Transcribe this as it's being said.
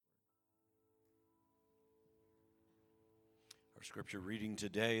Our scripture reading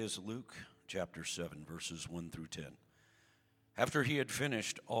today is Luke chapter 7, verses 1 through 10. After he had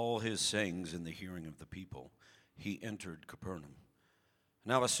finished all his sayings in the hearing of the people, he entered Capernaum.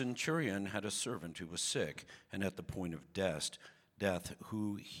 Now a centurion had a servant who was sick and at the point of death,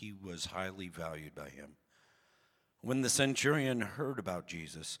 who he was highly valued by him. When the centurion heard about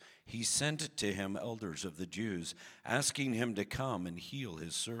Jesus, he sent to him elders of the Jews, asking him to come and heal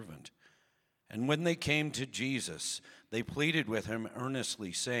his servant. And when they came to Jesus, they pleaded with him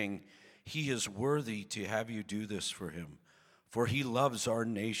earnestly, saying, "He is worthy to have you do this for him, for he loves our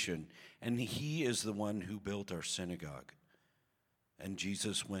nation, and he is the one who built our synagogue." And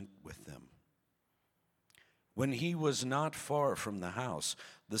Jesus went with them. When he was not far from the house,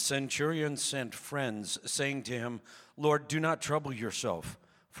 the centurion sent friends, saying to him, "Lord, do not trouble yourself,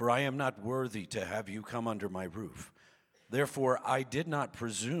 for I am not worthy to have you come under my roof. Therefore, I did not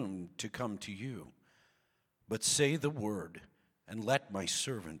presume to come to you. But say the word, and let my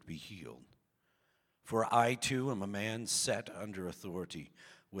servant be healed. For I too am a man set under authority,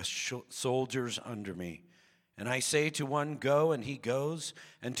 with soldiers under me. And I say to one, 'Go,' and he goes,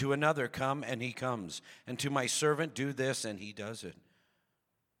 and to another, 'Come,' and he comes, and to my servant, 'Do this,' and he does it."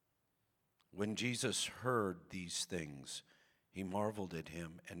 When Jesus heard these things, he marveled at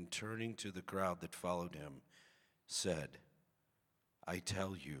him, and turning to the crowd that followed him, said, "I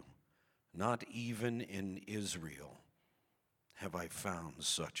tell you, not even in Israel have I found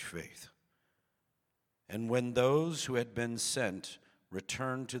such faith." And when those who had been sent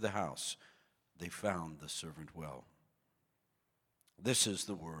returned to the house, they found the servant well. This is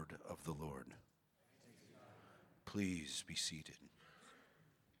the word of the Lord. Please be seated.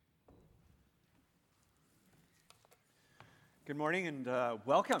 Good morning and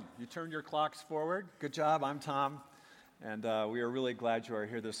welcome. You turned your clocks forward. Good job. I'm Tom, and we are really glad you are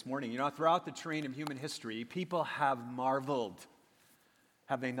here this morning. You know, throughout the train of human history, people have marveled,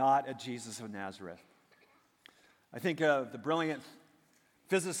 have they not, at Jesus of Nazareth. I think of the brilliant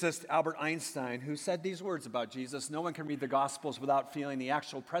physicist Albert Einstein, who said these words about Jesus: "No one can read the Gospels without feeling the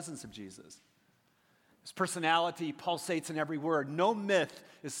actual presence of Jesus. His personality pulsates in every word. No myth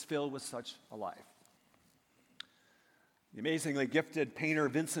is filled with such a life." The amazingly gifted painter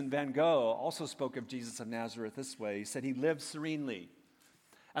Vincent van Gogh also spoke of Jesus of Nazareth this way. He said he lived serenely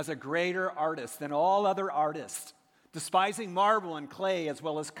as a greater artist than all other artists, despising marble and clay as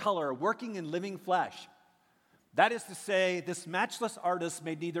well as color, working in living flesh. That is to say, this matchless artist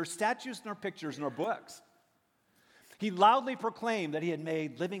made neither statues nor pictures nor books. He loudly proclaimed that he had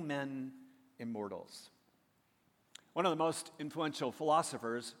made living men immortals. One of the most influential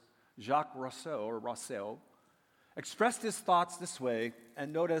philosophers, Jacques Rousseau, expressed his thoughts this way,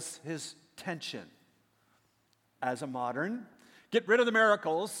 and notice his tension. As a modern, get rid of the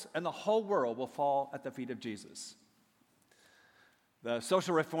miracles and the whole world will fall at the feet of Jesus. The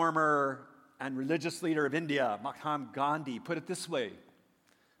social reformer and religious leader of India, Mahatma Gandhi, put it this way.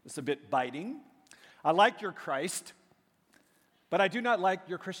 It's a bit biting. "I like your Christ, but I do not like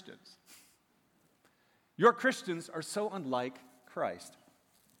your Christians. Your Christians are so unlike Christ."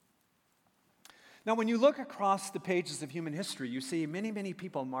 Now, when you look across the pages of human history, you see many, many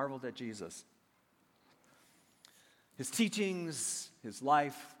people marveled at Jesus. His teachings, his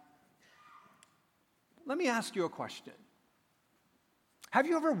life. Let me ask you a question. Have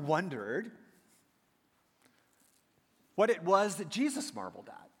you ever wondered what it was that Jesus marveled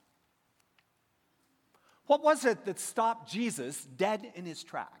at? What was it that stopped Jesus dead in his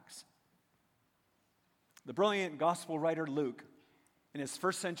tracks? The brilliant gospel writer Luke, in his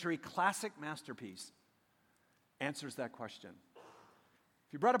first century classic masterpiece, answers that question.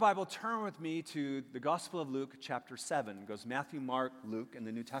 If you brought a Bible, turn with me to the Gospel of Luke, chapter 7. It goes Matthew, Mark, Luke, and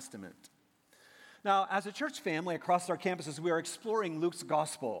the New Testament. Now, as a church family across our campuses, we are exploring Luke's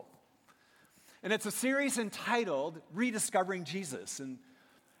Gospel. And it's a series entitled Rediscovering Jesus. And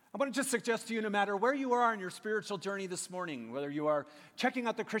I want to just suggest to you, no matter where you are on your spiritual journey this morning, whether you are checking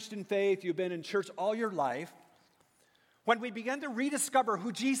out the Christian faith, you've been in church all your life, when we begin to rediscover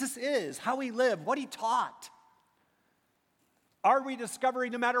who Jesus is, how he lived, what he taught, our rediscovery,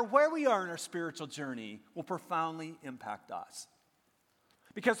 no matter where we are in our spiritual journey, will profoundly impact us.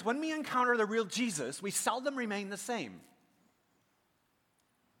 Because when we encounter the real Jesus, we seldom remain the same.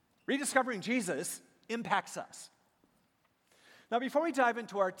 Rediscovering Jesus impacts us. Now, before we dive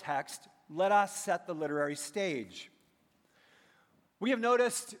into our text, let us set the literary stage. We have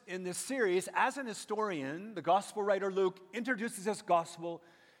noticed in this series, as an historian, the gospel writer Luke introduces this gospel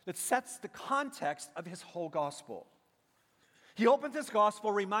that sets the context of his whole gospel. He opens his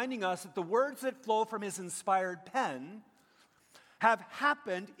gospel reminding us that the words that flow from his inspired pen have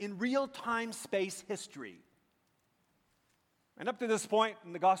happened in real-time space history. And up to this point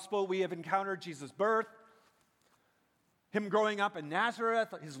in the gospel, we have encountered Jesus' birth, him growing up in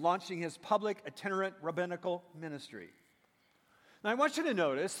Nazareth, his launching his public itinerant rabbinical ministry. Now, I want you to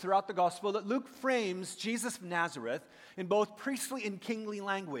notice throughout the gospel that Luke frames Jesus of Nazareth in both priestly and kingly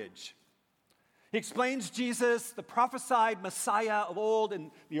language. He explains Jesus, the prophesied Messiah of old in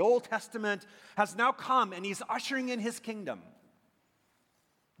the Old Testament, has now come and he's ushering in his kingdom.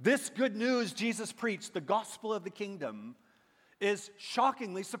 This good news Jesus preached, the gospel of the kingdom, is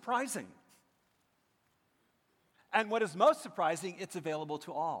shockingly surprising. And what is most surprising, it's available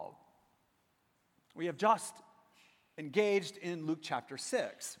to all. We have just engaged in Luke chapter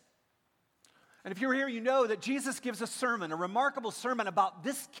 6. And if you're here, you know that Jesus gives a sermon, a remarkable sermon about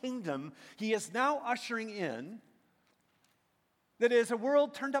this kingdom he is now ushering in that is a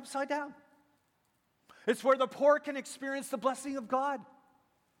world turned upside down. It's where the poor can experience the blessing of God,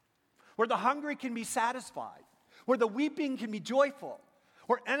 where the hungry can be satisfied, where the weeping can be joyful,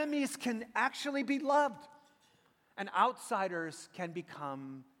 where enemies can actually be loved, and outsiders can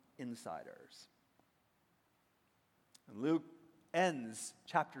become insiders. And Luke ends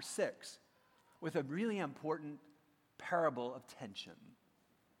chapter 6 with a really important parable of tension.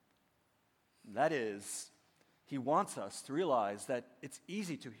 And that is, he wants us to realize that it's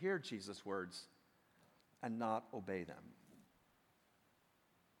easy to hear Jesus' words and not obey them.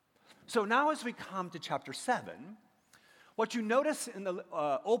 So now as we come to chapter 7, what you notice in the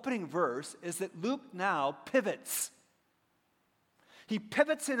opening verse is that Luke now pivots. He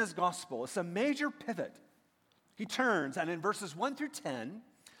pivots in his gospel. It's a major pivot. He turns, and in verses 1 through 10,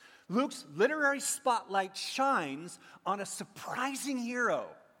 Luke's literary spotlight shines on a surprising hero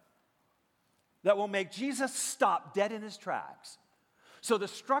that will make Jesus stop dead in his tracks. So the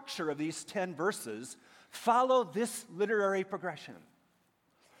structure of these 10 verses follow this literary progression.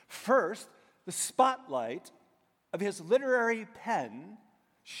 First, the spotlight of his literary pen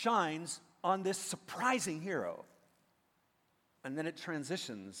shines on this surprising hero. And then it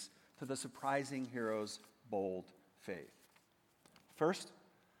transitions to the surprising hero's bold faith. First,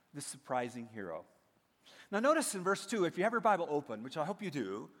 the surprising hero. Now notice in verse 2, if you have your Bible open, which I hope you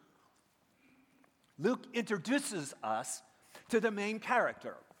do, Luke introduces us to the main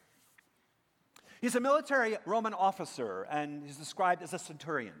character. He's a military Roman officer, and he's described as a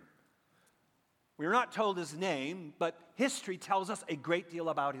centurion. We are not told his name, but history tells us a great deal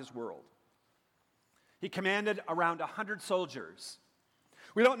about his world. He commanded around 100 soldiers.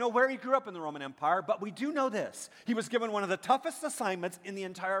 We don't know where he grew up in the Roman Empire, but we do know this. He was given one of the toughest assignments in the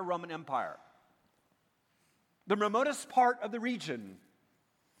entire Roman Empire. The remotest part of the region.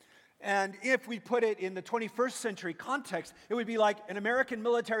 And if we put it in the 21st century context, it would be like an American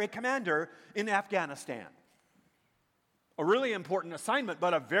military commander in Afghanistan. A really important assignment,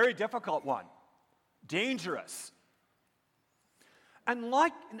 but a very difficult one. Dangerous. And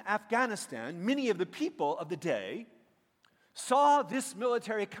like in Afghanistan, many of the people of the day saw this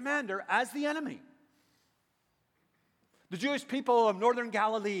military commander as the enemy. The Jewish people of northern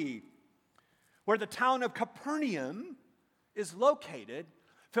Galilee, where the town of Capernaum is located,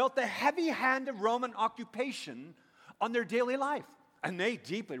 felt the heavy hand of Roman occupation on their daily life, and they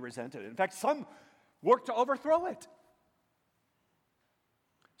deeply resented it. In fact, some worked to overthrow it.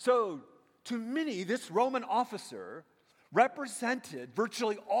 So, to many, this Roman officer represented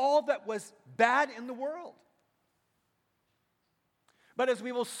virtually all that was bad in the world. But as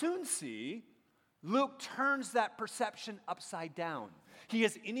we will soon see, Luke turns that perception upside down. He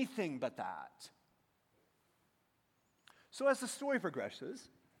is anything but that. So as the story progresses,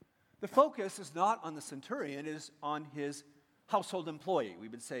 the focus is not on the centurion, it is on his household employee, we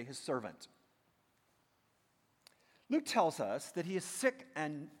would say his servant. Luke tells us that he is sick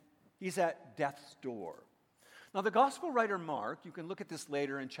and he's at death's door. Now the gospel writer Mark, you can look at this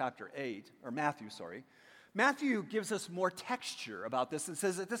later in chapter 8, or Matthew, sorry. Matthew gives us more texture about this and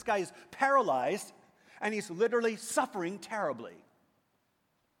says that this guy is paralyzed and he's literally suffering terribly.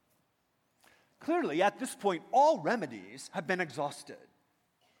 Clearly, at this point, all remedies have been exhausted.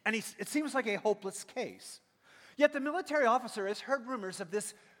 And it seems like a hopeless case. Yet the military officer has heard rumors of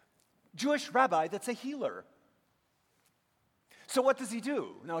this Jewish rabbi that's a healer. So what does he do?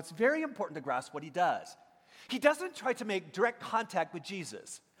 Now, it's very important to grasp what he does. He doesn't try to make direct contact with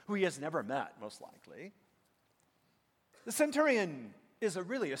Jesus, who he has never met, most likely. The centurion is a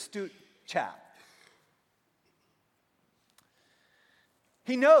really astute chap.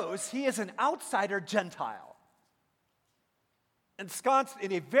 He knows he is an outsider Gentile, ensconced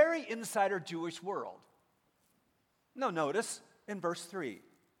in a very insider Jewish world. Now notice in verse 3,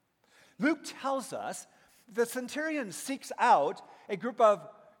 Luke tells us the centurion seeks out a group of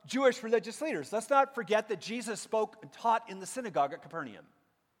Jewish religious leaders. Let's not forget that Jesus spoke and taught in the synagogue at Capernaum.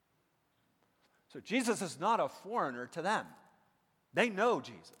 So Jesus is not a foreigner to them. They know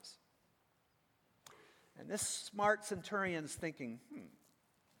Jesus. And this smart centurion's thinking,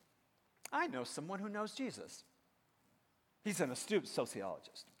 I know someone who knows Jesus. He's an astute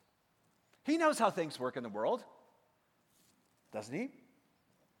sociologist. He knows how things work in the world, doesn't he?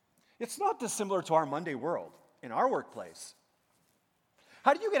 It's not dissimilar to our Monday world in our workplace.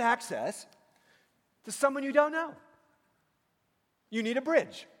 How do you get access to someone you don't know? You need a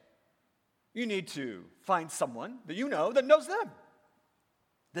bridge. You need to find someone that you know that knows them.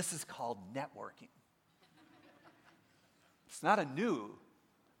 This is called networking. It's not a new,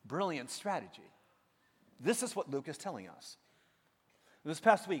 brilliant strategy. This is what Luke is telling us. This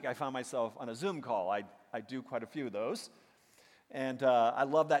past week, I found myself on a Zoom call. I do quite a few of those. And I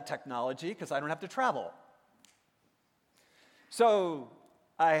love that technology because I don't have to travel. So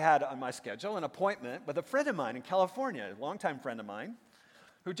I had on my schedule an appointment with a friend of mine in California, a longtime friend of mine,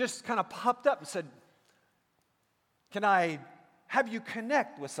 who just kind of popped up and said, can I have you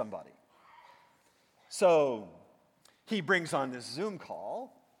connect with somebody? So he brings on this Zoom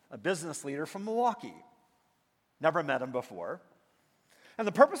call a business leader from Milwaukee. Never met him before. And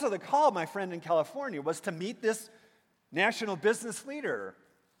the purpose of the call, my friend in California, was to meet this national business leader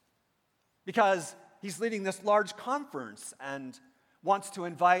because he's leading this large conference and wants to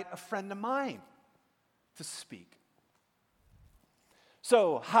invite a friend of mine to speak.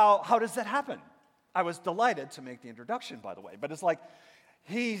 So how does that happen? I was delighted to make the introduction, by the way, but it's like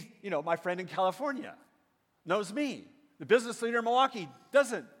he's, my friend in California knows me. The business leader in Milwaukee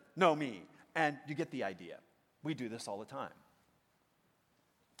doesn't know me, and you get the idea. We do this all the time.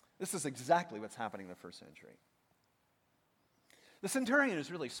 This is exactly what's happening in the first century. The centurion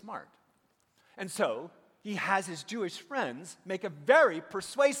is really smart. And so he has his Jewish friends make a very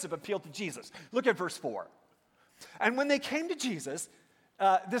persuasive appeal to Jesus. Look at verse 4. And when they came to Jesus,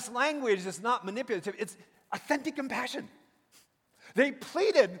 this language is not manipulative, it's authentic compassion. They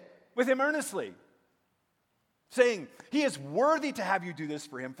pleaded with him earnestly, saying, he is worthy to have you do this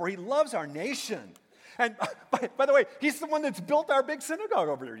for him, for he loves our nation. And by the way, he's the one that's built our big synagogue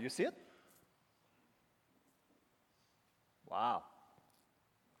over there. You see it? Wow.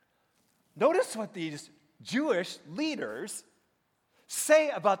 Notice what these Jewish leaders say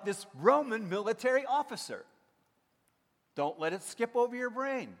about this Roman military officer. Don't let it skip over your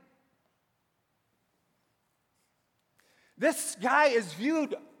brain. This guy is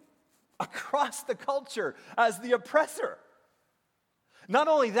viewed across the culture as the oppressor. Not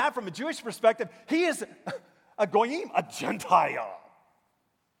only that, from a Jewish perspective, he is a goyim, a Gentile.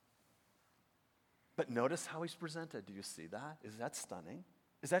 But notice how he's presented. Do you see that? Is that stunning?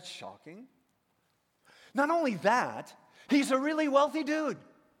 Is that shocking? Not only that, he's a really wealthy dude.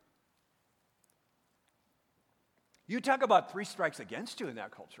 You talk about 3 strikes against you in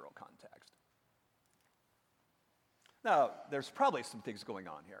that cultural context. Now, there's probably some things going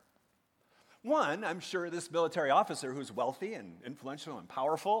on here. One, I'm sure this military officer who's wealthy and influential and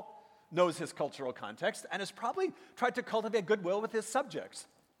powerful knows his cultural context and has probably tried to cultivate goodwill with his subjects.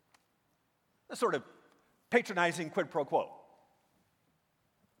 A sort of patronizing quid pro quo.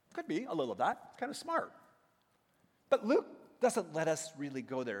 Could be a little of that. It's kind of smart. But Luke doesn't let us really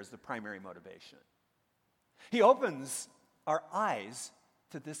go there as the primary motivation. He opens our eyes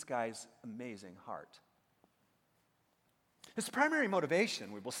to this guy's amazing heart. His primary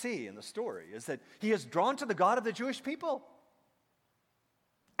motivation, we will see in the story, is that he is drawn to the God of the Jewish people.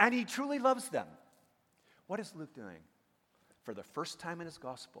 And he truly loves them. What is Luke doing? For the first time in his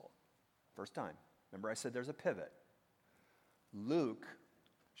gospel, first time, remember I said there's a pivot. Luke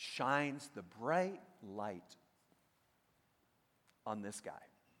shines the bright light on this guy.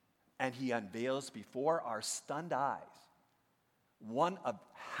 And he unveils before our stunned eyes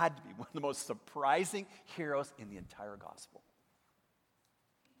had to be one of the most surprising heroes in the entire gospel.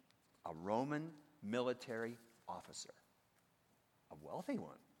 A Roman military officer. A wealthy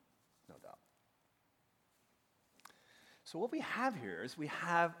one, no doubt. So what we have here is we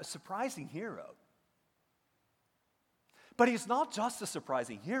have a surprising hero. But he's not just a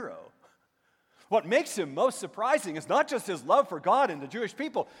surprising hero. What makes him most surprising is not just his love for God and the Jewish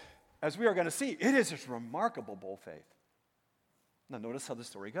people. As we are going to see, it is his remarkable bold faith. Now notice how the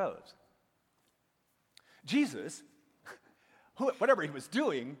story goes. Jesus, whatever he was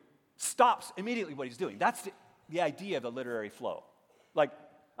doing, stops immediately what he's doing. That's the idea of the literary flow. Like,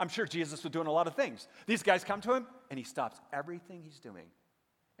 I'm sure Jesus was doing a lot of things. These guys come to him, and he stops everything he's doing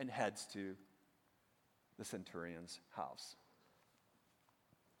and heads to the centurion's house.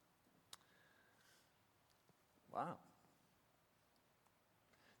 Wow.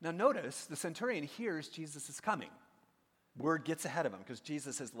 Now notice, the centurion hears Jesus is coming. Word gets ahead of him because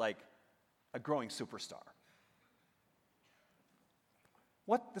Jesus is like a growing superstar.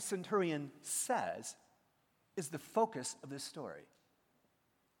 What the centurion says is the focus of this story.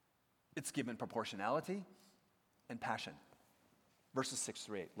 It's given proportionality and passion. Verses 6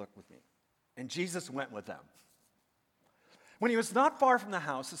 through 8, look with me. And Jesus went with them. When he was not far from the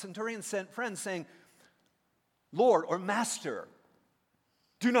house, the centurion sent friends saying, Lord or Master,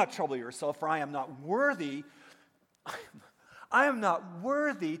 do not trouble yourself, for I am not worthy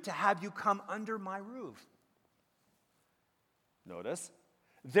to have you come under my roof. Notice,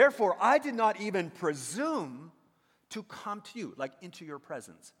 therefore I did not even presume to come to you, like into your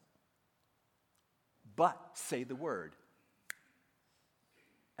presence. But say the word,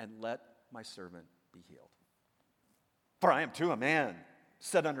 and let my servant be healed. For I am too a man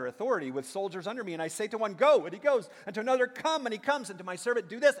set under authority with soldiers under me, and I say to one, go, and he goes, and to another, come, and he comes, and to my servant,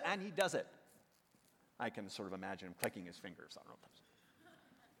 do this, and he does it. I can sort of imagine him clicking his fingers. I don't know.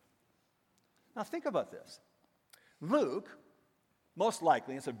 Now think about this. Luke, most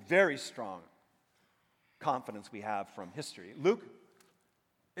likely, it's a very strong confidence we have from history. Luke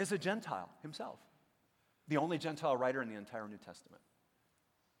is a Gentile himself, the only Gentile writer in the entire New Testament.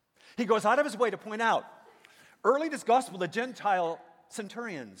 He goes out of his way to point out, early in his gospel, the Gentile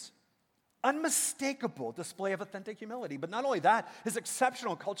centurions, unmistakable display of authentic humility. But not only that, his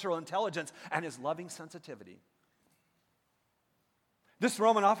exceptional cultural intelligence and his loving sensitivity. This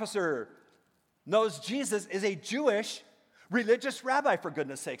Roman officer knows Jesus is a Jewish religious rabbi, for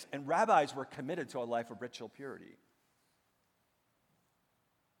goodness sakes, and rabbis were committed to a life of ritual purity.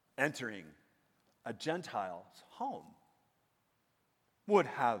 Entering a Gentile's home would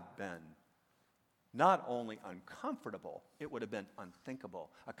have been not only uncomfortable, it would have been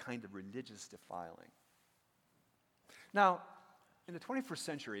unthinkable, a kind of religious defiling. Now, in the 21st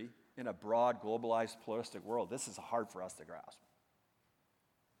century, in a broad, globalized, pluralistic world, this is hard for us to grasp.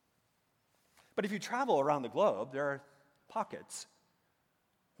 But if you travel around the globe, there are pockets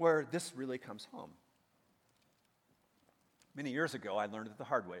where this really comes home. Many years ago, I learned it the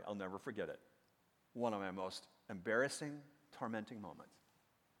hard way. I'll never forget it. One of my most embarrassing, tormenting moments.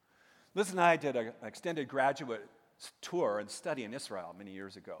 Liz and I did an extended graduate tour and study in Israel many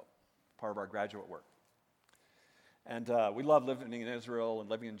years ago, part of our graduate work. And we love living in Israel and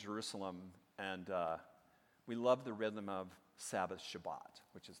living in Jerusalem, and we love the rhythm of Sabbath Shabbat,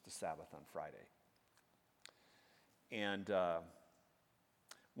 which is the Sabbath on Friday. And on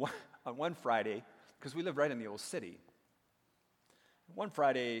one Friday, because we live right in the old city, one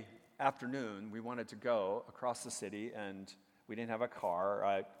Friday afternoon, we wanted to go across the city, and we didn't have a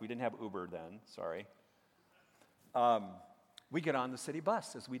car. We didn't have Uber then, sorry. We get on the city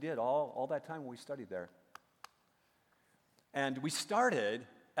bus, as we did all that time when we studied there. And we started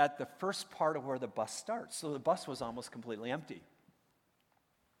at the first part of where the bus starts. So the bus was almost completely empty.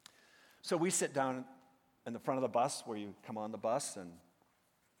 So we sit down in the front of the bus where you come on the bus, and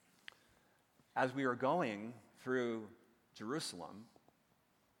as we were going through Jerusalem,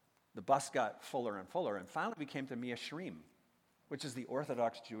 the bus got fuller and fuller, and finally we came to Mea Shearim, which is the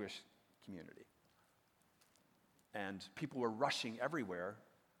Orthodox Jewish community. And people were rushing everywhere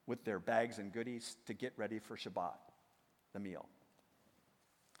with their bags and goodies to get ready for Shabbat, the meal.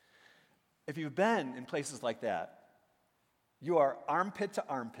 If you've been in places like that, you are armpit to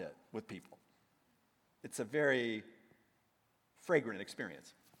armpit with people. It's a very fragrant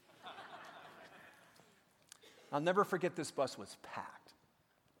experience. I'll never forget this bus was packed.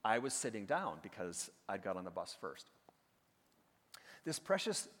 I was sitting down because I'd got on the bus first. This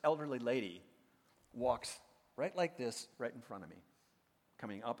precious elderly lady walks right like this, right in front of me,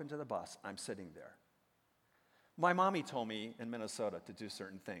 coming up into the bus. I'm sitting there. My mommy told me in Minnesota to do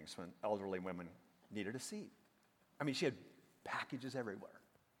certain things when elderly women needed a seat. I mean, she had packages everywhere.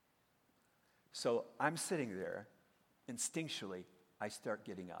 So I'm sitting there, instinctually, I start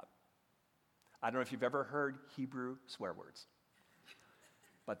getting up. I don't know if you've ever heard Hebrew swear words,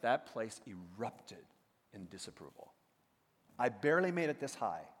 but that place erupted in disapproval. I barely made it this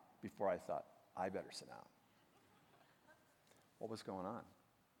high before I thought, I better sit down. What was going on?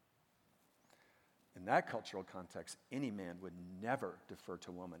 In that cultural context, any man would never defer to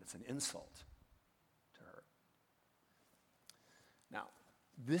a woman. It's an insult to her. Now,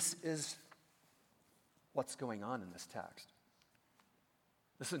 this is what's going on in this text.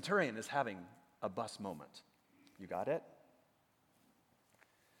 The centurion is having a bus moment. You got it?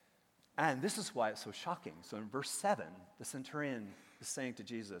 And this is why it's so shocking. So in verse 7, the centurion is saying to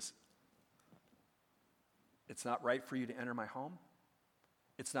Jesus, it's not right for you to enter my home.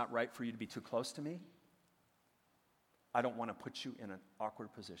 It's not right for you to be too close to me. I don't want to put you in an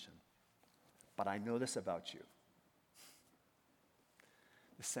awkward position, but I know this about you.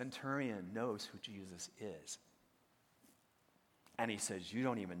 The centurion knows who Jesus is. And he says, you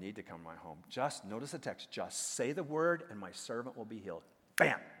don't even need to come to my home. Just, notice the text, just say the word and my servant will be healed.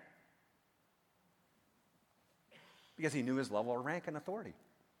 Bam! Because he knew his level of rank and authority.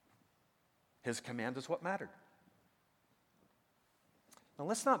 His command is what mattered. Now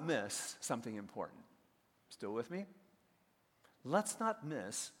let's not miss something important. Still with me? Let's not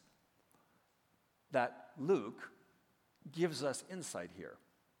miss that Luke gives us insight here.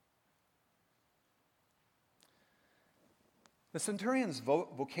 The centurion's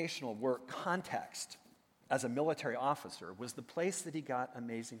vocational work context as a military officer was the place that he got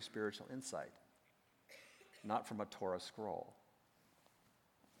amazing spiritual insight, not from a Torah scroll.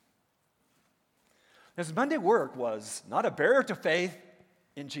 His Monday work was not a barrier to faith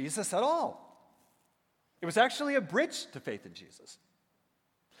in Jesus at all. It was actually a bridge to faith in Jesus.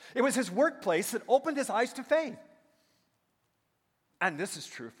 It was his workplace that opened his eyes to faith. And this is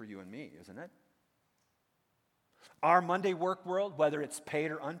true for you and me, isn't it? Our Monday work world, whether it's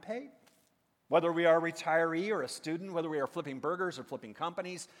paid or unpaid, whether we are a retiree or a student, whether we are flipping burgers or flipping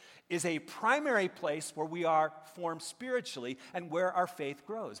companies, is a primary place where we are formed spiritually and where our faith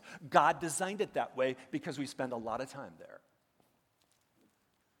grows. God designed it that way because we spend a lot of time there.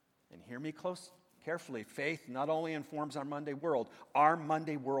 And hear me carefully, faith not only informs our Monday world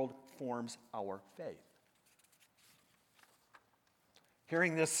forms our faith.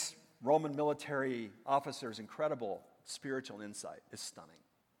 Hearing this Roman military officer's incredible spiritual insight is stunning.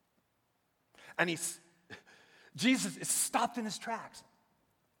 And Jesus is stopped in his tracks.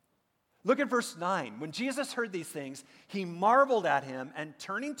 Look at verse 9. When Jesus heard these things, he marveled at him and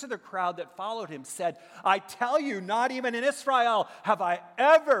turning to the crowd that followed him said, I tell you, not even in Israel have I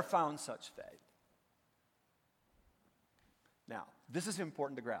ever found such faith. Now, this is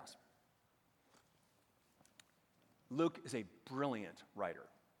important to grasp. Luke is a brilliant writer.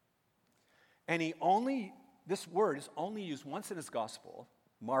 And this word is only used once in his gospel,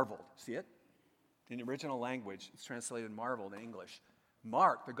 marveled. See it? In the original language, it's translated marveled in English.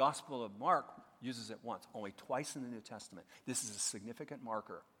 Mark, the Gospel of Mark, uses it once, only twice in the New Testament. This is a significant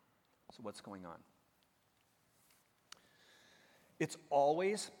marker. So what's going on? It's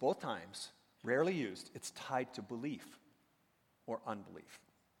always, both times, rarely used, it's tied to belief or unbelief.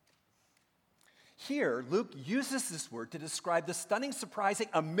 Here, Luke uses this word to describe the stunning, surprising,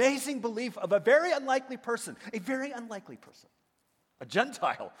 amazing belief of a very unlikely person, a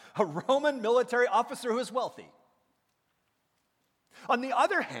Gentile, a Roman military officer who is wealthy. On the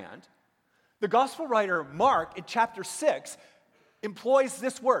other hand, the gospel writer Mark in chapter 6 employs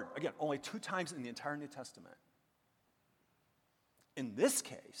this word, again, only 2 times in the entire New Testament. In this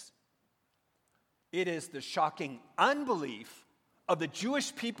case, it is the shocking unbelief of the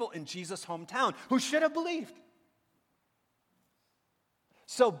Jewish people in Jesus' hometown who should have believed.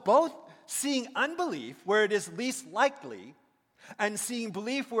 So both seeing unbelief where it is least likely and seeing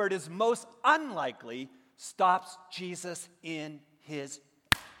belief where it is most unlikely stops Jesus in his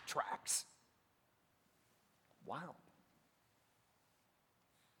tracks. Wow.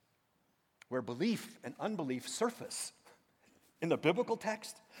 Where belief and unbelief surface in the biblical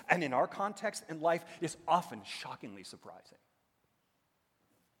text and in our context in life is often shockingly surprising.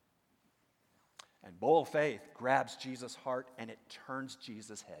 And bold faith grabs Jesus' heart and it turns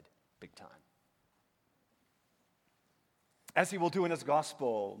Jesus' head big time. As he will do in his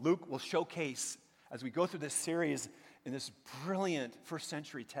gospel, Luke will showcase, as we go through this series in this brilliant first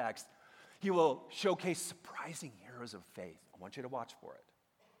century text, he will showcase surprising heroes of faith. I want you to watch for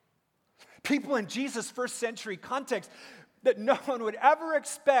it. People in Jesus' first century context that no one would ever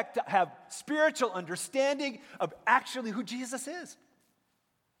expect to have spiritual understanding of actually who Jesus is.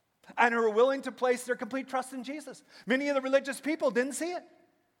 And who are willing to place their complete trust in Jesus. Many of the religious people didn't see it.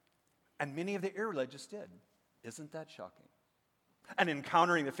 And many of the irreligious did. Isn't that shocking? And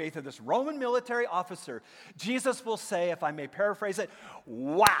encountering the faith of this Roman military officer, Jesus will say, if I may paraphrase it,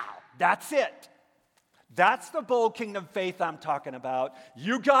 wow, that's it. That's the bold kingdom faith I'm talking about.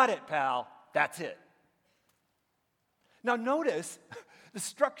 You got it, pal. That's it. Now notice the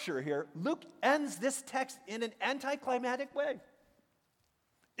structure here. Luke ends this text in an anticlimactic way.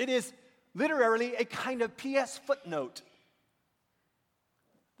 It is literally a kind of P.S. footnote.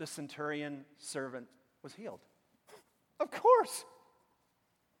 The centurion servant was healed. Of course.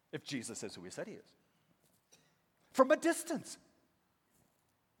 If Jesus is who he said he is. From a distance.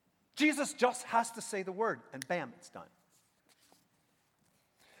 Jesus just has to say the word, and bam, it's done.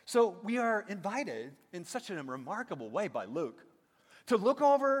 So we are invited in such a remarkable way by Luke to look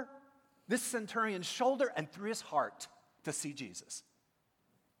over this centurion's shoulder and through his heart to see Jesus.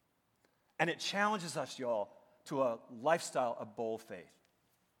 And it challenges us, y'all, to a lifestyle of bold faith.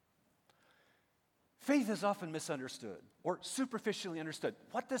 Faith is often misunderstood or superficially understood.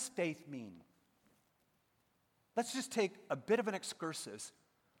 What does faith mean? Let's just take a bit of an excursus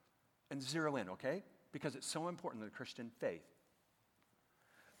and zero in, okay? Because it's so important to the Christian faith.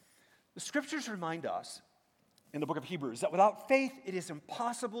 The scriptures remind us in the book of Hebrews that without faith it is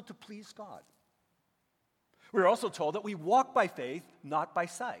impossible to please God. We're also told that we walk by faith, not by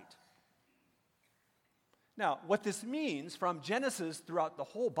sight. Now, what this means from Genesis throughout the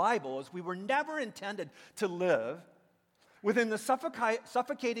whole Bible is we were never intended to live within the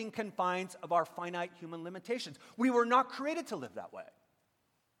suffocating confines of our finite human limitations. We were not created to live that way.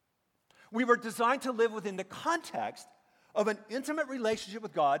 We were designed to live within the context of an intimate relationship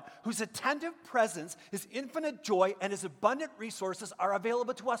with God whose attentive presence, his infinite joy, and his abundant resources are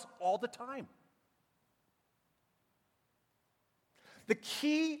available to us all the time. The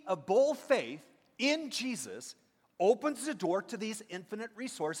key of bold faith in Jesus opens the door to these infinite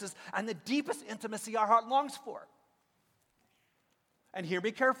resources and the deepest intimacy our heart longs for. And hear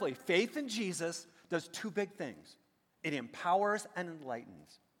me carefully. Faith in Jesus does two big things. It empowers and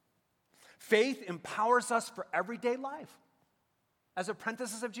enlightens. Faith empowers us for everyday life as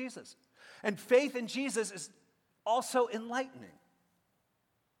apprentices of Jesus. And faith in Jesus is also enlightening.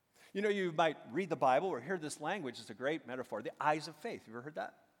 You know, you might read the Bible or hear this language. It's a great metaphor. The eyes of faith. You ever heard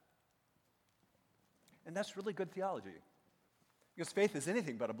that? And that's really good theology. Because faith is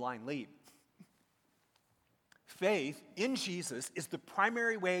anything but a blind lead. Faith in Jesus is the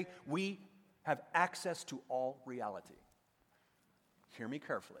primary way we have access to all reality. Hear me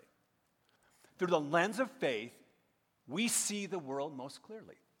carefully. Through the lens of faith, we see the world most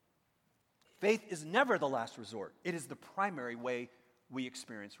clearly. Faith is never the last resort. It is the primary way we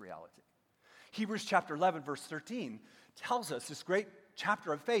experience reality. Hebrews chapter 11, verse 13 tells us, this great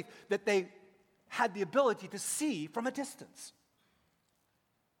chapter of faith, that they had the ability to see from a distance.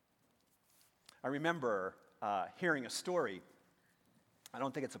 I remember hearing a story. I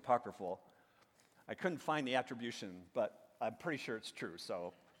don't think it's apocryphal. I couldn't find the attribution, but I'm pretty sure it's true,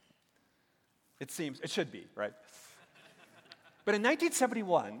 so it should be, right? But in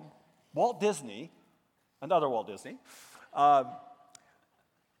 1971, Walt Disney, another Walt Disney,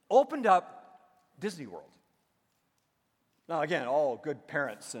 opened up Disney World. Now, again, all good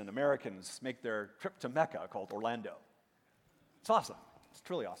parents and Americans make their trip to Mecca called Orlando. It's awesome. It's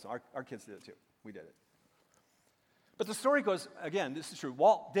truly awesome. Our kids did it too. We did it. But the story goes, again, this is true.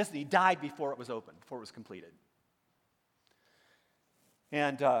 Walt Disney died before it was opened, before it was completed.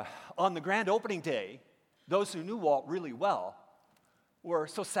 And on the grand opening day, those who knew Walt really well were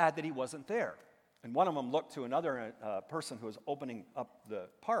so sad that he wasn't there. And one of them looked to another person who was opening up the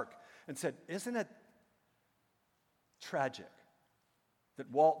park and said, "Isn't it tragic that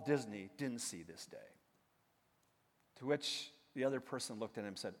Walt Disney didn't see this day?" To which the other person looked at him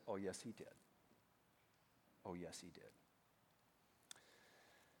and said, "Oh, yes, he did. Oh, yes, he did."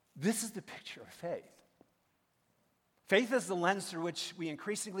 This is the picture of faith. Faith is the lens through which we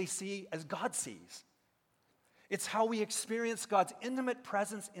increasingly see as God sees. It's how we experience God's intimate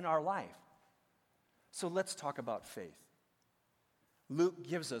presence in our life. So let's talk about faith. Luke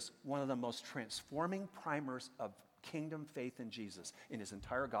gives us one of the most transforming primers of kingdom faith in Jesus in his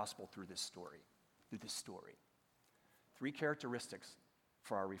entire gospel through this story. Three characteristics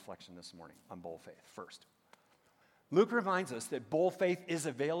for our reflection this morning on bold faith. First, Luke reminds us that bold faith is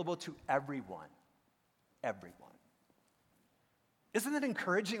available to everyone. Everyone. Isn't it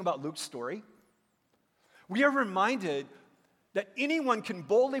encouraging about Luke's story? We are reminded that anyone can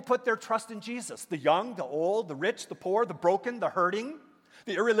boldly put their trust in Jesus. The young, the old, the rich, the poor, the broken, the hurting,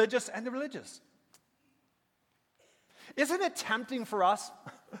 the irreligious, and the religious. Isn't it tempting for us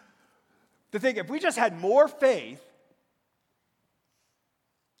to think if we just had more faith,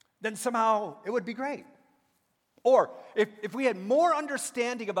 then somehow it would be great? Or if we had more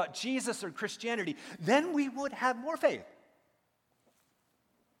understanding about Jesus or Christianity, then we would have more faith.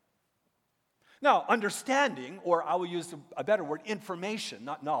 Now, understanding, or I will use a better word, information,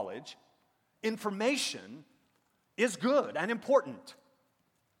 not knowledge, information is good and important.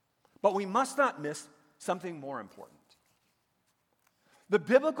 But we must not miss something more important. The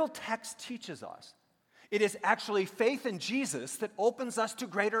biblical text teaches us it is actually faith in Jesus that opens us to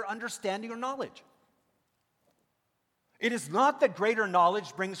greater understanding or knowledge. It is not that greater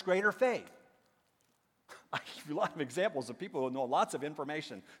knowledge brings greater faith. I give you a lot of examples of people who know lots of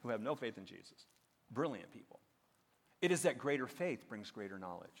information who have no faith in Jesus. Brilliant people. It is that greater faith brings greater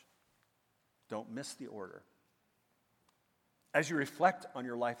knowledge. Don't miss the order. As you reflect on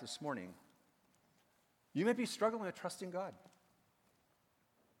your life this morning, You may be struggling with trusting God.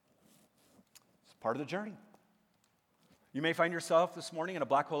 It's part of the journey. You may find yourself this morning in a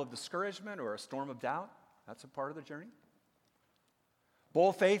black hole of discouragement or a storm of doubt. That's a part of the journey.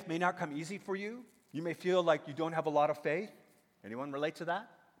 Bold faith may not come easy for you. You may feel like you don't have a lot of faith. Anyone relate to that?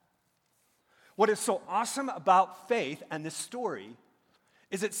 What is so awesome about faith and this story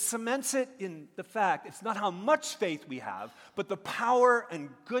is it cements it in the fact it's not how much faith we have, but the power and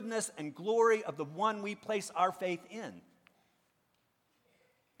goodness and glory of the one we place our faith in.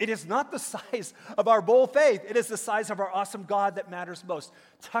 It is not the size of our bold faith. It is the size of our awesome God that matters most.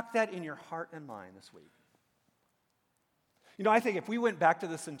 Tuck that in your heart and mind this week. You know, I think if we went back to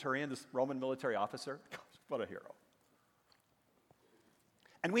the centurion, this Roman military officer, what a hero.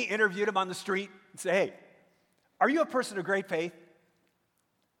 And we interviewed him on the street and said, hey, are you a person of great faith?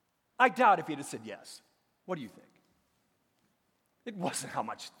 I doubt if he'd have said yes. What do you think? It wasn't how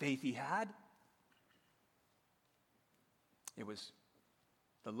much faith he had. It was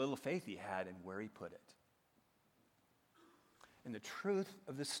the little faith he had and where he put it. And the truth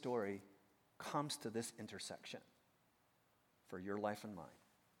of this story comes to this intersection for your life and mine.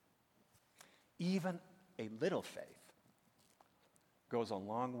 Even a little faith goes a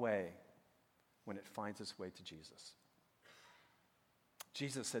long way when it finds its way to Jesus.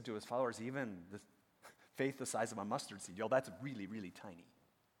 Jesus said to his followers, even the faith the size of a mustard seed, that's really, really tiny,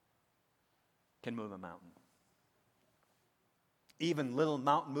 can move a mountain. Even little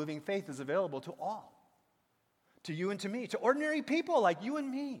mountain-moving faith is available to all, to you and to me, to ordinary people like you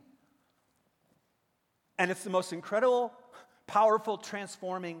and me. And it's the most incredible, powerful,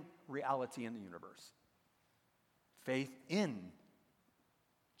 transforming reality in the universe. Faith in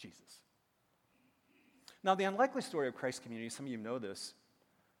Jesus. Now, the unlikely story of Christ's community, some of you know this,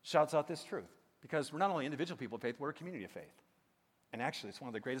 shouts out this truth. Because we're not only individual people of faith, we're a community of faith. And actually, it's one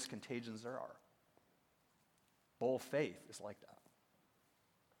of the greatest contagions there are. Bold faith is like that.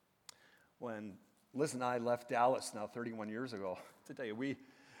 When Liz and I left Dallas now 31 years ago, to tell you,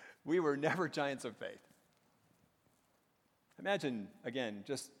 we were never giants of faith. Imagine, again,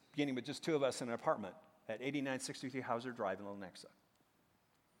 just beginning with just two of us in an apartment at 8963 Hauser Drive in Lenexa.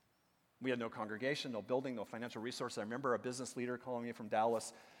 We had no congregation, no building, no financial resources. I remember a business leader calling me from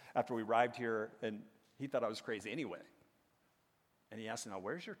Dallas after we arrived here, and he thought I was crazy anyway. And he asked me, now,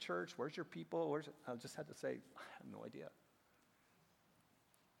 where's your church? Where's your people? I just had to say, I have no idea.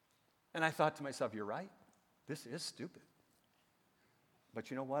 And I thought to myself, you're right. This is stupid. But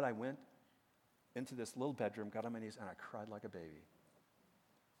you know what? I went into this little bedroom, got on my knees, and I cried like a baby.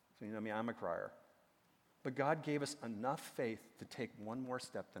 So you know me, I'm a crier. But God gave us enough faith to take one more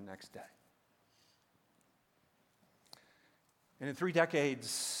step the next day. And in 3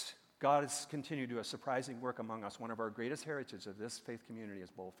 decades, God has continued to do a surprising work among us. One of our greatest heritages of this faith community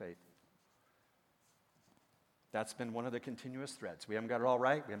is bold faith. That's been one of the continuous threads. We haven't got it all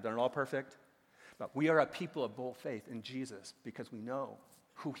right. We haven't done it all perfect. But we are a people of bold faith in Jesus because we know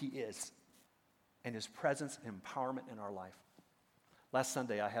who he is and his presence and empowerment in our life. Last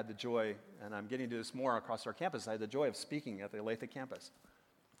Sunday, I had the joy, and I'm getting to this more across our campus, I had the joy of speaking at the Olathe campus.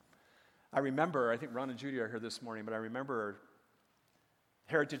 I remember, I think Ron and Judy are here this morning, but I remember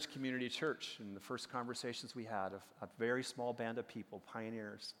Heritage Community Church and the first conversations we had of a very small band of people,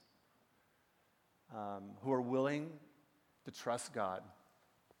 pioneers, who are willing to trust God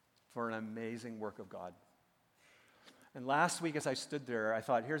for an amazing work of God. And last week as I stood there, I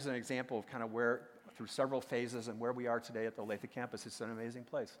thought, here's an example of kind of where, through several phases and where we are today at the Olathe campus. It's an amazing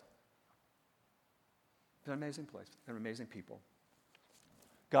place. It's an amazing place, and amazing people.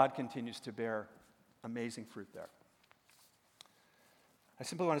 God continues to bear amazing fruit there. I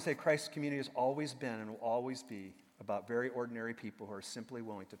simply want to say Christ's community has always been and will always be about very ordinary people who are simply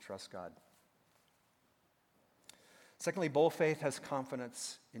willing to trust God. Secondly, bold faith has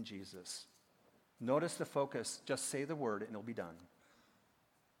confidence in Jesus. Notice the focus. Just say the word and it'll be done.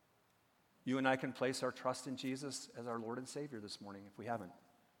 You and I can place our trust in Jesus as our Lord and Savior this morning if we haven't.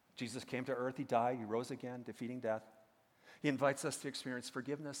 Jesus came to earth, he died, he rose again, defeating death. He invites us to experience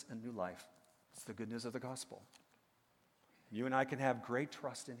forgiveness and new life. It's the good news of the gospel. You and I can have great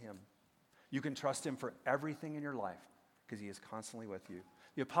trust in him. You can trust him for everything in your life because he is constantly with you.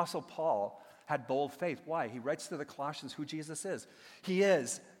 The Apostle Paul had bold faith. Why? He writes to the Colossians who Jesus is. He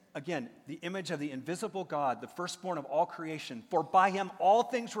is, again, the image of the invisible God, the firstborn of all creation. For by him all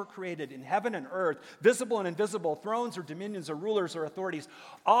things were created in heaven and earth, visible and invisible, thrones or dominions or rulers or authorities.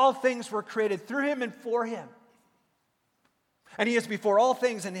 All things were created through him and for him. And he is before all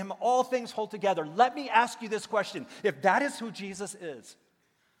things, and in him all things hold together. Let me ask you this question. If that is who Jesus is,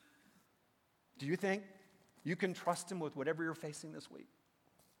 do you think you can trust him with whatever you're facing this week?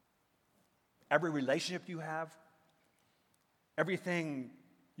 every relationship you have, everything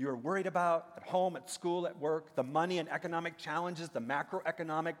you're worried about at home, at school, at work, the money and economic challenges, the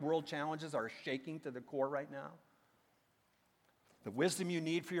macroeconomic world challenges are shaking to the core right now. The wisdom you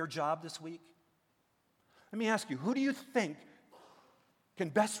need for your job this week. Let me ask you, who do you think can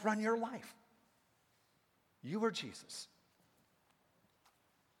best run your life? You or Jesus?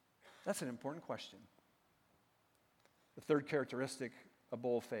 That's an important question. The third characteristic of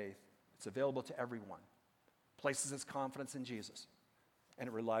bold faith, it's available to everyone. Places its confidence in Jesus, and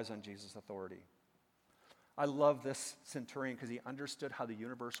it relies on Jesus' authority. I love this centurion because he understood how the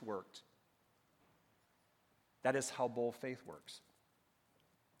universe worked. That is how bold faith works.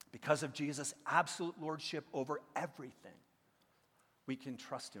 Because of Jesus' absolute lordship over everything, we can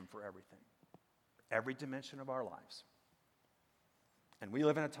trust him for everything, every dimension of our lives. And we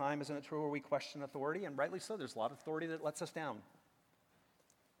live in a time, isn't it true, where we question authority, and rightly so. There's a lot of authority that lets us down.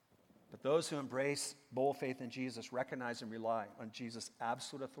 But those who embrace bold faith in Jesus recognize and rely on Jesus'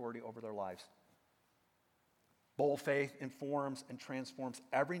 absolute authority over their lives. Bold faith informs and transforms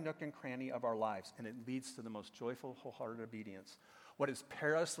every nook and cranny of our lives, and it leads to the most joyful, wholehearted obedience. What is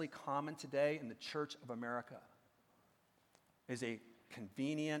perilously common today in the Church of America is a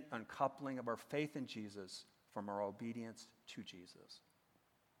convenient uncoupling of our faith in Jesus from our obedience to Jesus.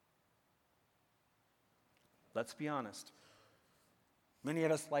 Let's be honest. Many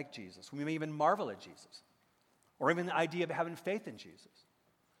of us like Jesus. We may even marvel at Jesus, or even the idea of having faith in Jesus,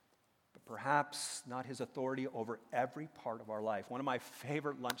 but perhaps not his authority over every part of our life. One of my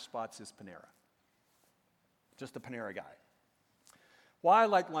favorite lunch spots is Panera. Just a Panera guy. Why I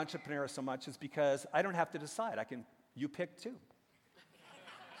like lunch at Panera so much is because I don't have to decide. You pick two.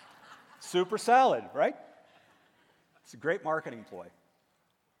 Super salad, right? It's a great marketing ploy.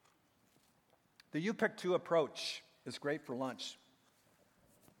 The you pick two approach is great for lunch,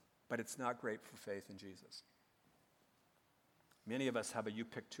 but it's not great for faith in Jesus. Many of us have a you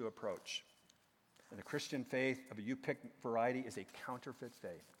pick two approach. And the Christian faith of a you pick variety is a counterfeit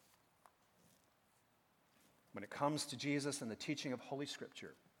faith. When it comes to Jesus and the teaching of Holy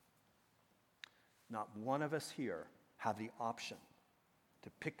Scripture, not one of us here have the option to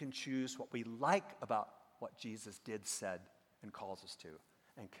pick and choose what we like about what Jesus did, said, and calls us to,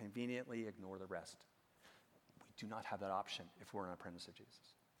 and conveniently ignore the rest. We do not have that option if we're an apprentice of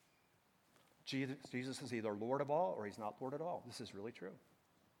Jesus. Jesus is either Lord of all or he's not Lord at all. This is really true.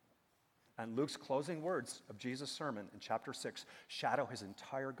 And Luke's closing words of Jesus' sermon in chapter 6 shadow his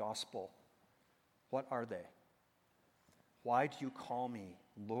entire gospel. What are they? Why do you call me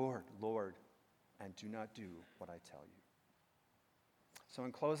Lord, Lord, and do not do what I tell you? So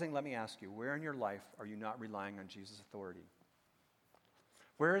in closing, let me ask you, where in your life are you not relying on Jesus' authority?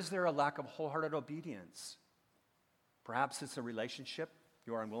 Where is there a lack of wholehearted obedience? Perhaps it's a relationship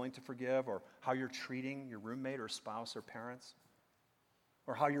you are unwilling to forgive, or how you're treating your roommate or spouse or parents,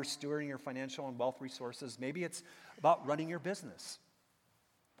 or how you're stewarding your financial and wealth resources. Maybe it's about running your business,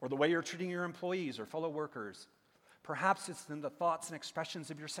 or the way you're treating your employees or fellow workers. Perhaps it's in the thoughts and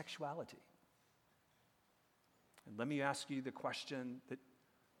expressions of your sexuality. And let me ask you the question that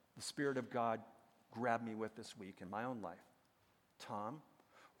the Spirit of God grabbed me with this week in my own life. Tom,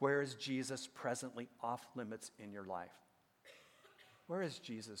 where is Jesus presently off limits in your life? Where is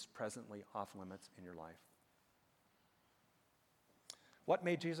Jesus presently off limits in your life? What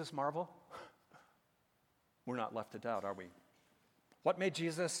made Jesus marvel? We're not left to doubt, are we? What made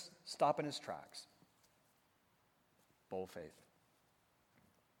Jesus stop in his tracks? Bold faith.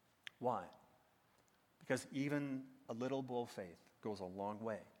 Why? Because even a little bold faith goes a long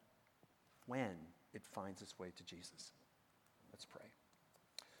way when it finds its way to Jesus. Let's pray.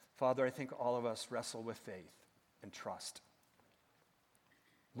 Father, I think all of us wrestle with faith and trust.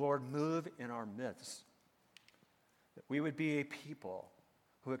 Lord, move in our midst, that we would be a people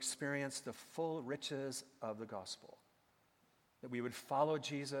who experience the full riches of the gospel, that we would follow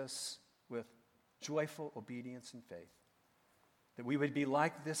Jesus with joyful obedience and faith, that we would be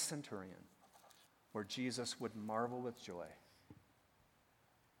like this centurion, where Jesus would marvel with joy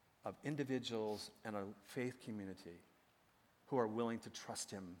of individuals and a faith community who are willing to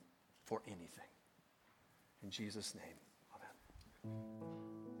trust him for anything. In Jesus' name, amen.